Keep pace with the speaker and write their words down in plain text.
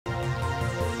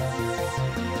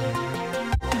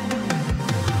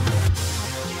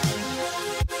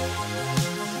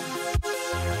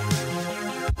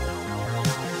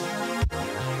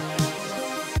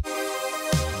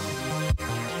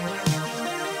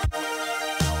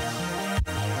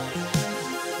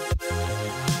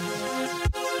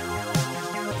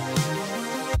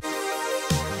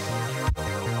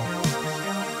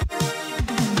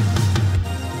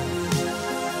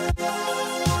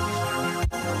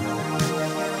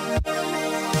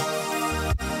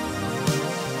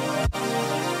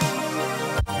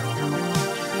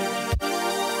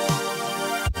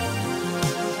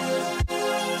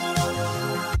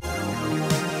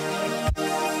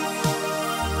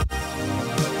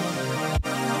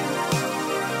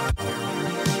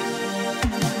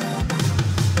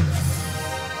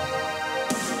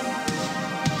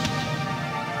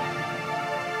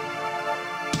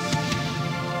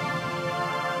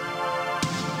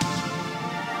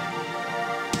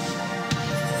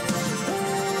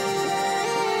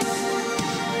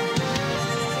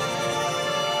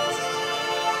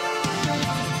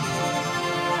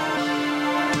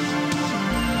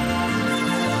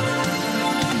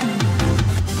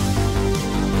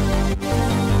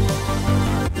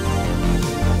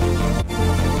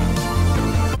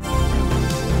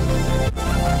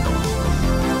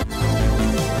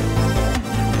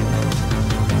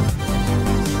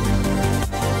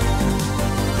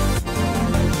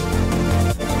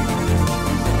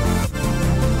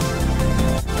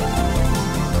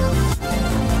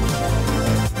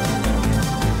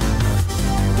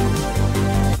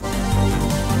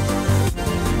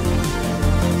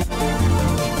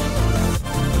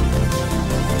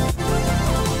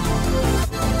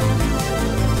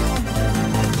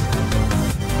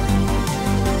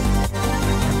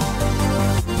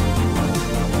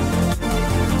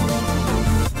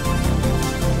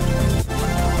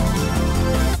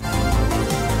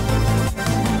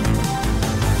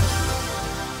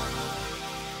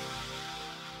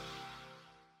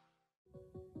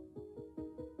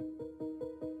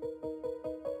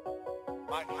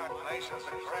My calculations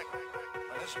are correct.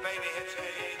 When this baby hits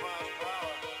 88 miles per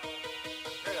hour,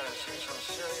 you're gonna see some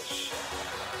serious shit.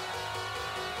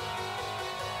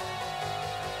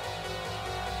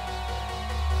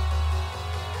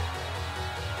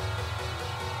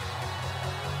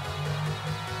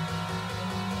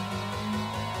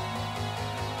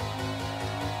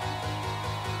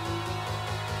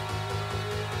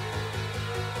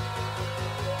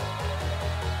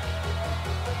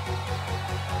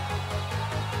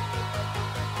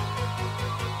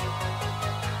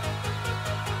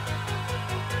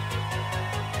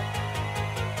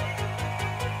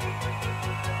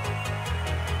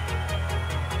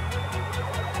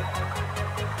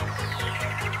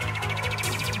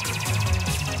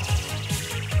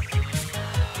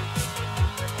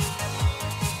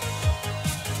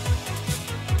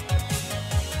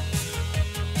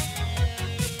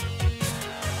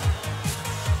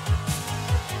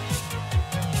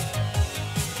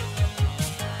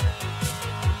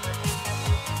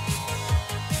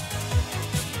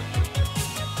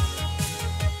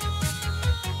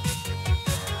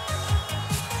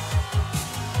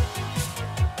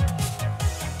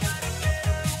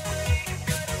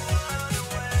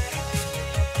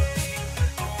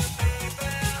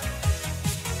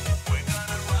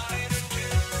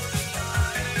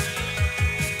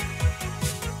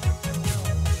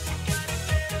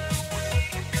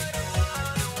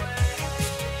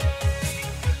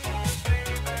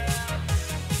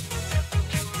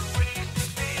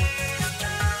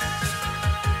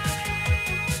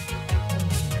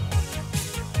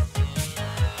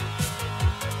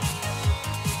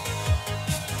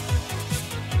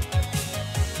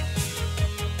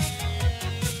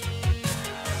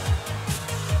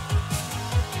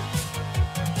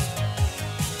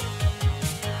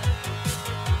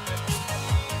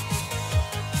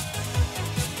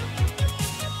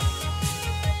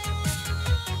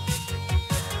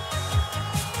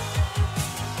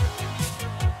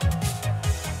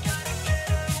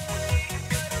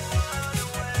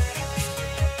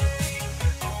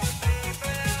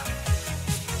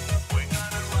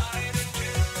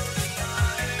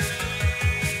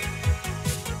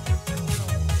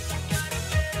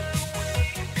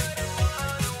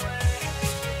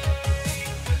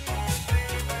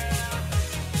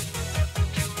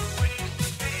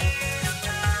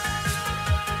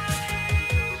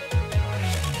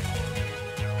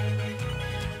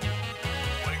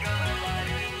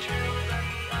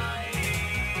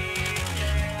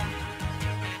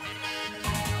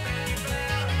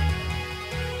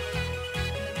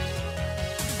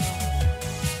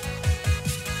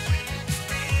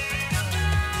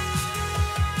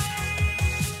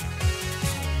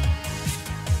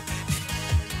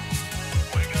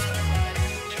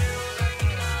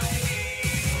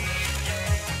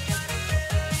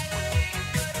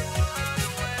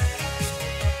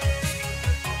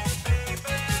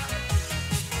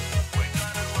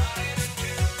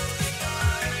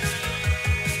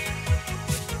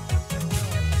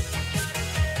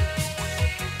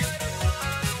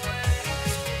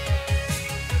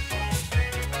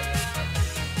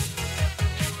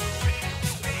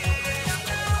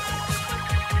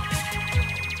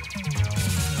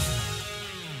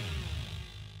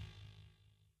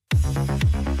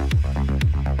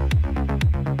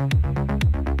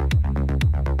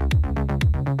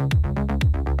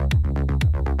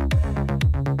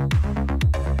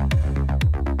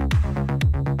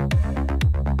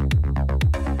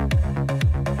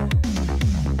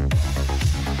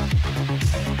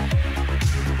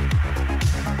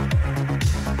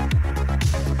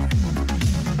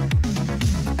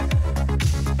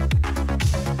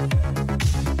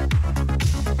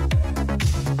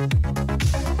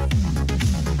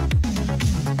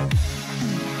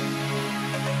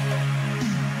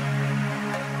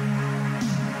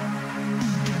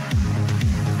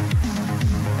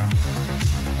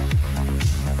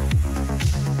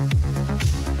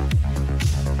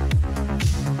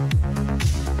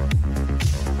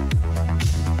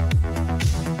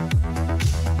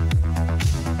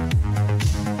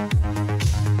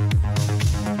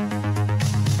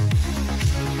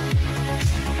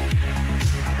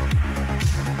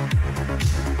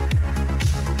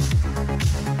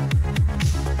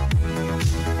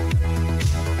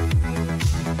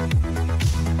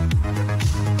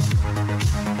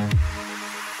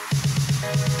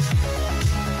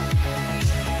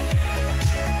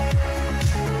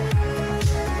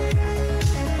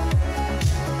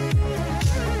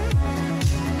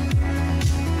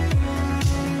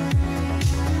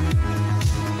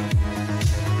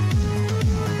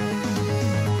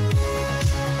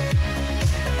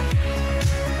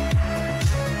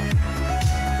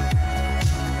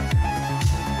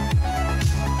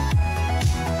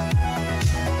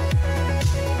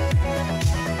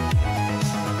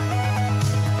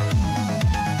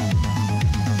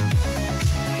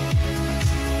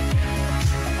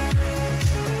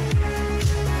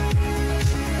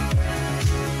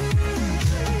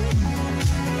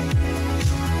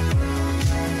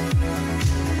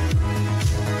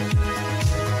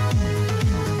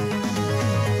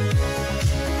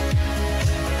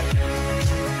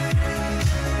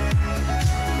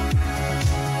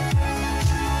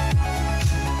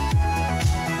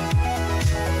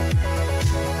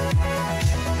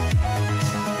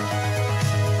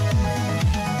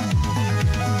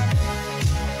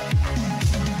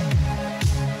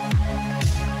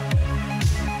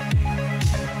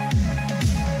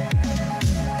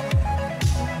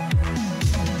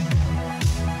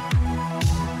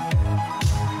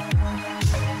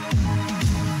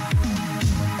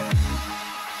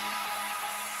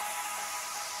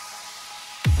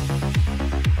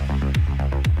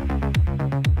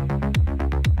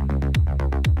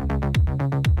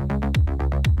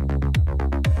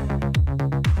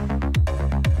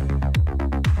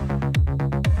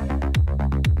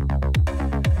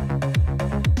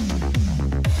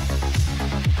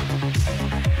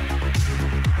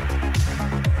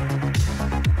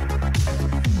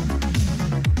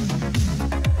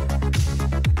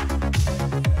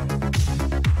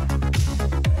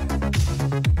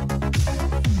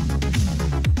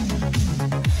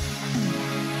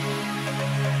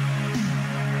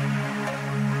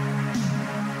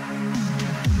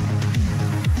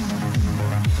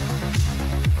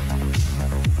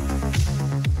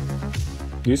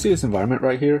 Do you see this environment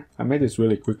right here? I made this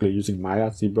really quickly using Maya,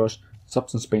 ZBrush,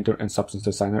 Substance Painter and Substance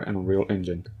Designer and Unreal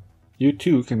Engine. You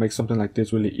too can make something like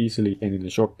this really easily and in a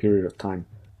short period of time.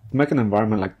 To make an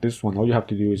environment like this one, all you have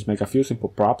to do is make a few simple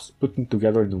props, put them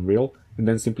together in Unreal, and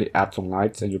then simply add some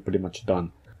lights and you're pretty much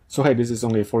done. So hey, this is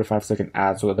only a 45-second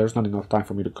ad, so there's not enough time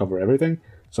for me to cover everything,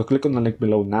 so click on the link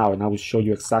below now and I will show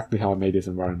you exactly how I made this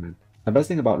environment. The best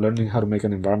thing about learning how to make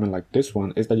an environment like this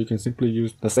one is that you can simply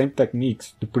use the same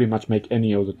techniques to pretty much make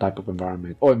any other type of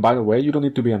environment. Oh, and by the way, you don't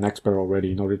need to be an expert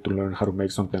already in order to learn how to make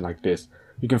something like this.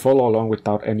 You can follow along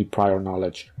without any prior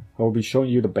knowledge. I will be showing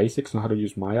you the basics on how to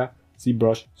use Maya,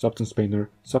 ZBrush, Substance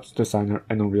Painter, Substance Designer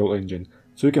and Unreal Engine,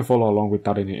 so you can follow along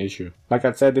without any issue. Like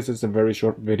I said, this is a very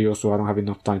short video, so I don't have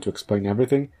enough time to explain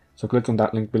everything. So click on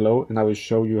that link below and I will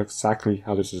show you exactly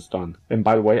how this is done. And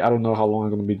by the way, I don't know how long I'm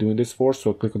going to be doing this for,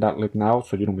 so click on that link now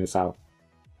so you don't miss out.